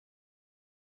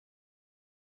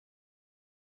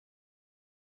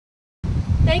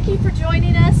Thank you for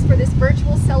joining us for this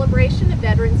virtual celebration of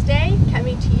Veterans Day,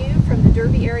 coming to you from the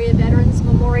Derby Area Veterans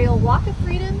Memorial Walk of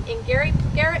Freedom in Garrett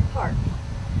Park.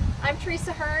 I'm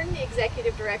Teresa Hearn, the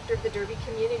Executive Director of the Derby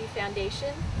Community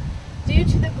Foundation. Due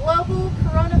to the global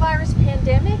coronavirus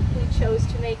pandemic, we chose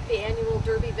to make the annual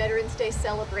Derby Veterans Day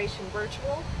celebration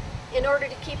virtual in order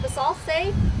to keep us all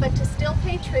safe, but to still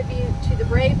pay tribute to the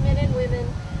brave men and women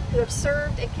who have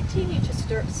served and continue to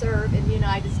serve in the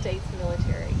United States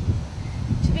military.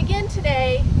 To begin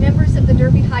today, members of the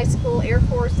Derby High School Air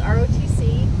Force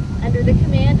ROTC, under the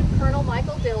command of Colonel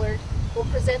Michael Dillard, will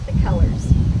present the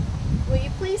colors. Will you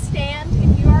please stand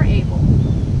if you are able?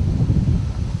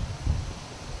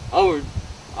 Onward,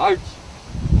 arch.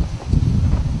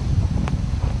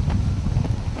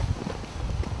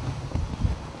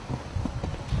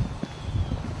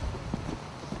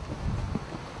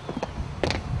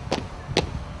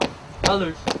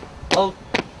 Colors, alt,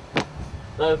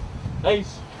 left,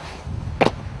 ace,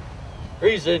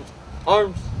 reason,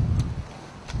 arms.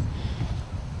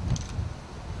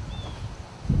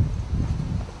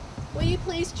 Will you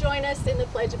please join us in the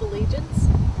Pledge of Allegiance?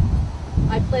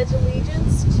 I pledge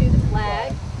allegiance to the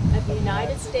flag of the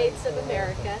United States of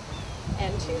America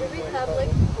and to the republic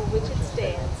for which it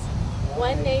stands,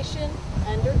 one nation,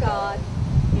 under God,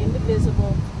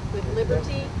 indivisible, with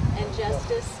liberty and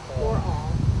justice for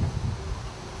all.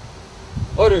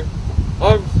 Order,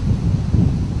 arms.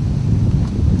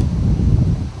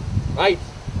 Right,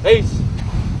 ace,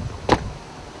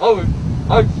 over,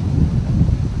 arch.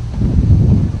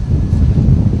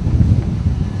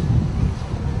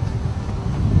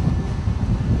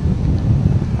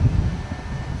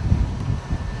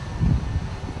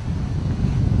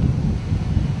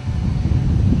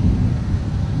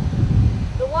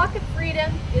 The Walk of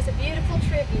Freedom is a beautiful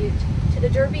tribute to the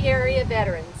Derby area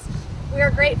veterans. We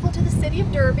are grateful to the City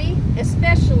of Derby,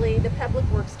 especially the Public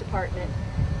Works Department,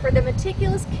 for the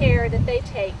meticulous care that they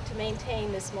take to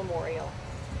maintain this memorial.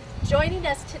 Joining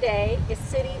us today is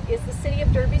the City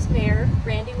of Derby's Mayor,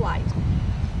 Randy White.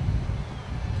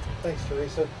 Thanks,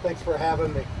 Teresa. Thanks for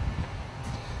having me.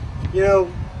 You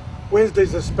know,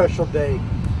 Wednesday's a special day.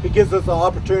 It gives us the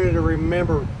opportunity to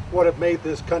remember what have made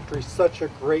this country such a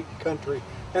great country,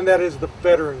 and that is the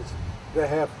veterans that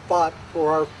have fought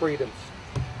for our freedoms.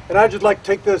 And I'd just like to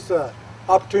take this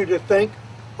opportunity to thank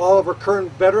all of our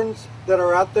current veterans that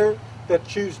are out there that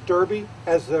choose Derby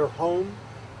as their home.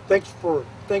 Thanks for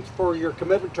your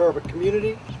commitment to our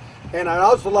community. And I'd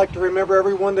also like to remember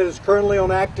everyone that is currently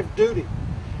on active duty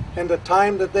and the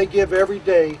time that they give every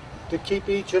day to keep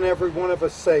each and every one of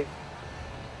us safe.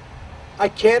 I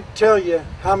can't tell you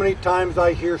how many times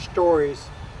I hear stories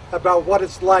about what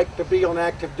it's like to be on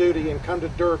active duty and come to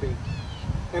Derby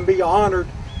and be honored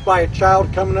by a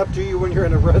child coming up to you when you're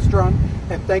in a restaurant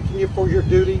and thanking you for your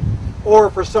duty,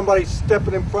 or for somebody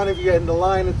stepping in front of you in the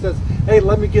line and says, hey,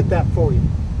 let me get that for you.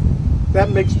 That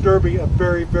makes Derby a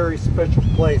very, very special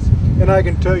place, and I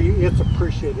can tell you it's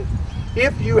appreciated.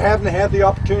 If you haven't had the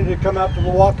opportunity to come out to the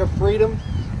Walk of Freedom,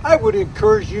 I would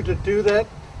encourage you to do that.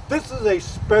 This is a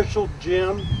special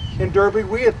gem in Derby.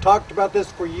 We have talked about this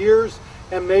for years,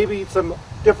 and maybe some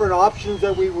different options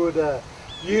that we would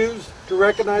use to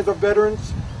recognize our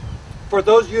veterans. For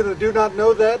those of you that do not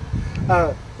know that,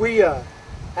 we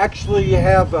actually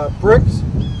have bricks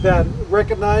that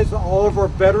recognize all of our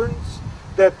veterans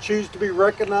that choose to be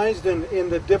recognized in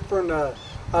the different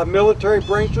military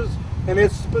branches, and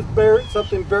it's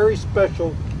something very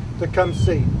special to come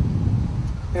see.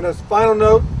 And as a final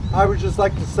note, I would just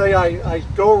like to say I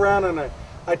go around and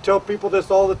I tell people this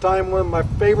all the time. One of my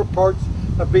favorite parts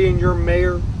of being your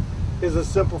mayor is the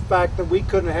simple fact that we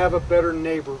couldn't have a better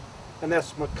neighbor, and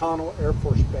that's McConnell Air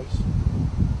Force Base.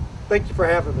 Thank you for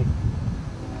having me.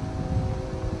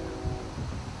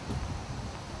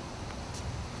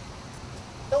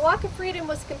 The Walk of Freedom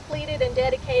was completed and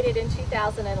dedicated in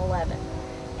 2011.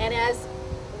 And as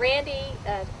Randy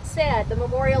said, the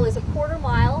memorial is a quarter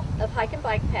mile of hike and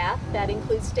bike path that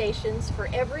includes stations for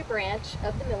every branch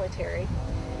of the military.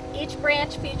 Each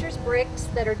branch features bricks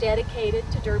that are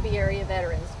dedicated to Derby area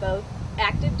veterans, both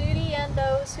active duty and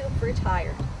those who have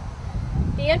retired.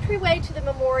 The entryway to the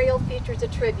memorial features a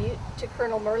tribute to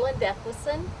Colonel Merlin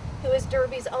Deathlison, who is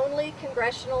Derby's only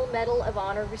Congressional Medal of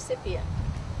Honor recipient.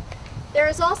 There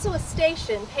is also a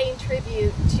station paying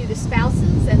tribute to the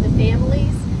spouses and the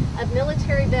families of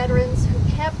military veterans who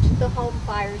kept the home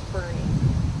fires burning.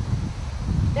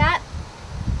 That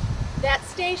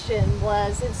station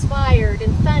was inspired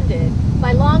and funded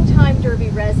by longtime Derby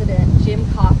resident Jim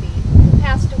Coffey, who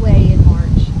passed away in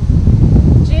March.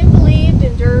 Jim believed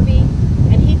in Derby,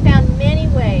 and he found many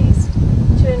ways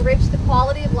to enrich the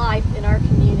quality of life in our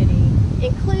community,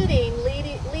 including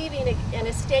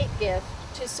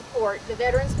support the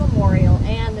Veterans Memorial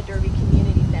and the Derby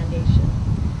Community Foundation.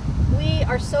 We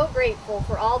are so grateful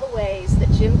for all the ways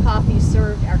that Jim Coffey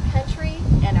served our country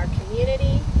and our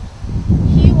community.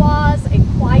 He was a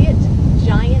quiet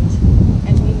giant,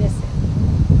 and we miss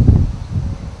him.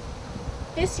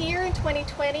 This year in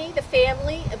 2020, the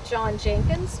family of John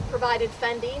Jenkins provided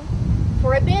funding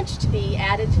for a bench to be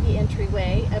added to the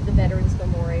entryway of the Veterans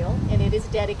Memorial, and it is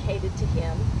dedicated to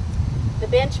him. The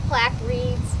bench plaque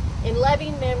reads, "In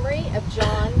loving memory of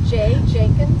John J.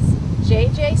 Jenkins,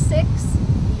 JJ6,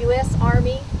 U.S.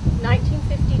 Army,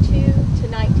 1952 to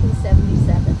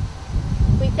 1977.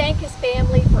 We thank his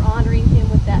family for honoring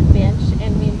him with that bench,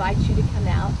 and we invite you to come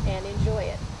out and enjoy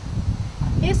it.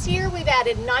 This year we've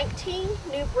added 19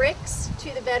 new bricks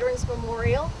to the Veterans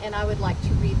Memorial, and I would like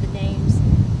to read the names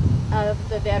of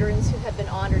the veterans who have been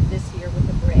honored this year with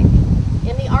a brick.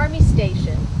 In the Army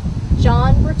Station,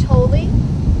 John Bertoli,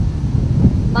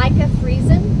 Micah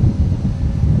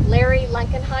Friesen, Larry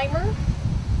Lunkenheimer,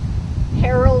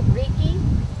 Harold Reiki,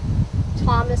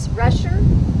 Thomas Rusher,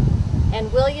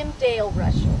 and William Dale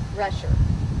Rusher.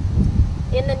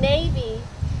 In the Navy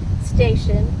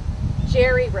Station,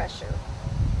 Jerry Rusher.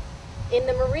 In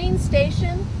the Marine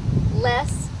Station,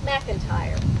 Les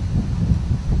McIntyre.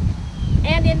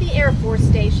 And in the Air Force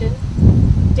Station,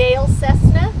 Dale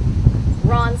Cessna,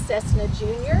 Ron Cessna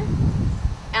Jr.,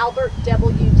 Albert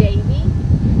W. Davey,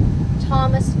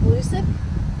 Thomas Blusick,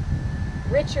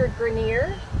 Richard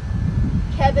Grenier,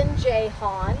 Kevin J.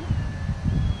 Hahn,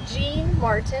 Gene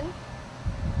Martin,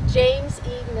 James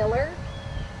E. Miller,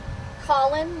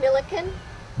 Colin Milliken,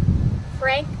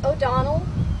 Frank O'Donnell,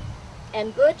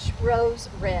 and Butch Rose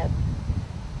Rebb.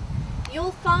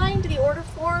 You'll find the order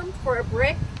form for a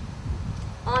brick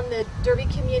on the Derby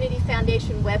Community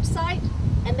Foundation website,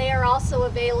 and they are also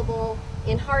available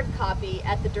in hard copy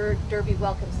at the Derby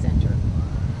Welcome Center.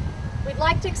 We'd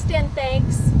like to extend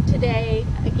thanks today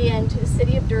again to the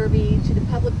City of Derby, to the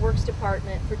Public Works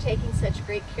Department for taking such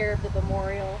great care of the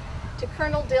memorial, to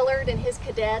Colonel Dillard and his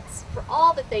cadets for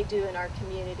all that they do in our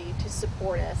community to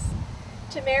support us,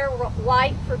 to Mayor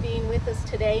White for being with us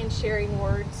today and sharing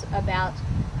words about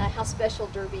how special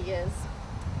Derby is,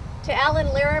 to Alan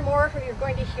Larimore, who you're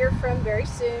going to hear from very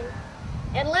soon,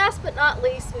 and last but not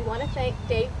least, we want to thank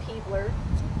Dave Peebler,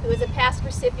 who is a past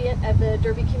recipient of the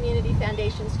Derby Community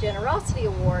Foundation's Generosity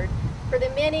Award, for the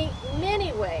many,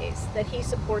 many ways that he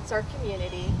supports our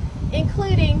community,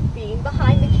 including being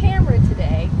behind the camera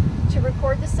today to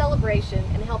record the celebration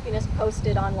and helping us post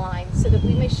it online so that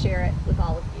we may share it with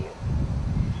all of you.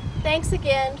 Thanks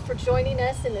again for joining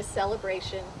us in this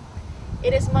celebration.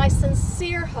 It is my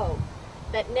sincere hope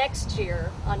that next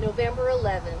year, on November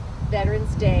 11th,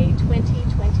 Veterans Day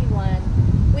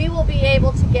 2021, we will be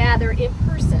able to gather in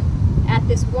person at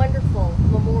this wonderful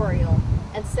memorial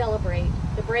and celebrate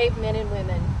the brave men and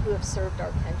women who have served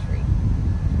our country.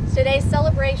 Today's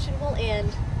celebration will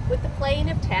end with the playing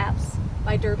of taps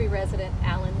by Derby resident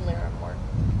Alan Larimore.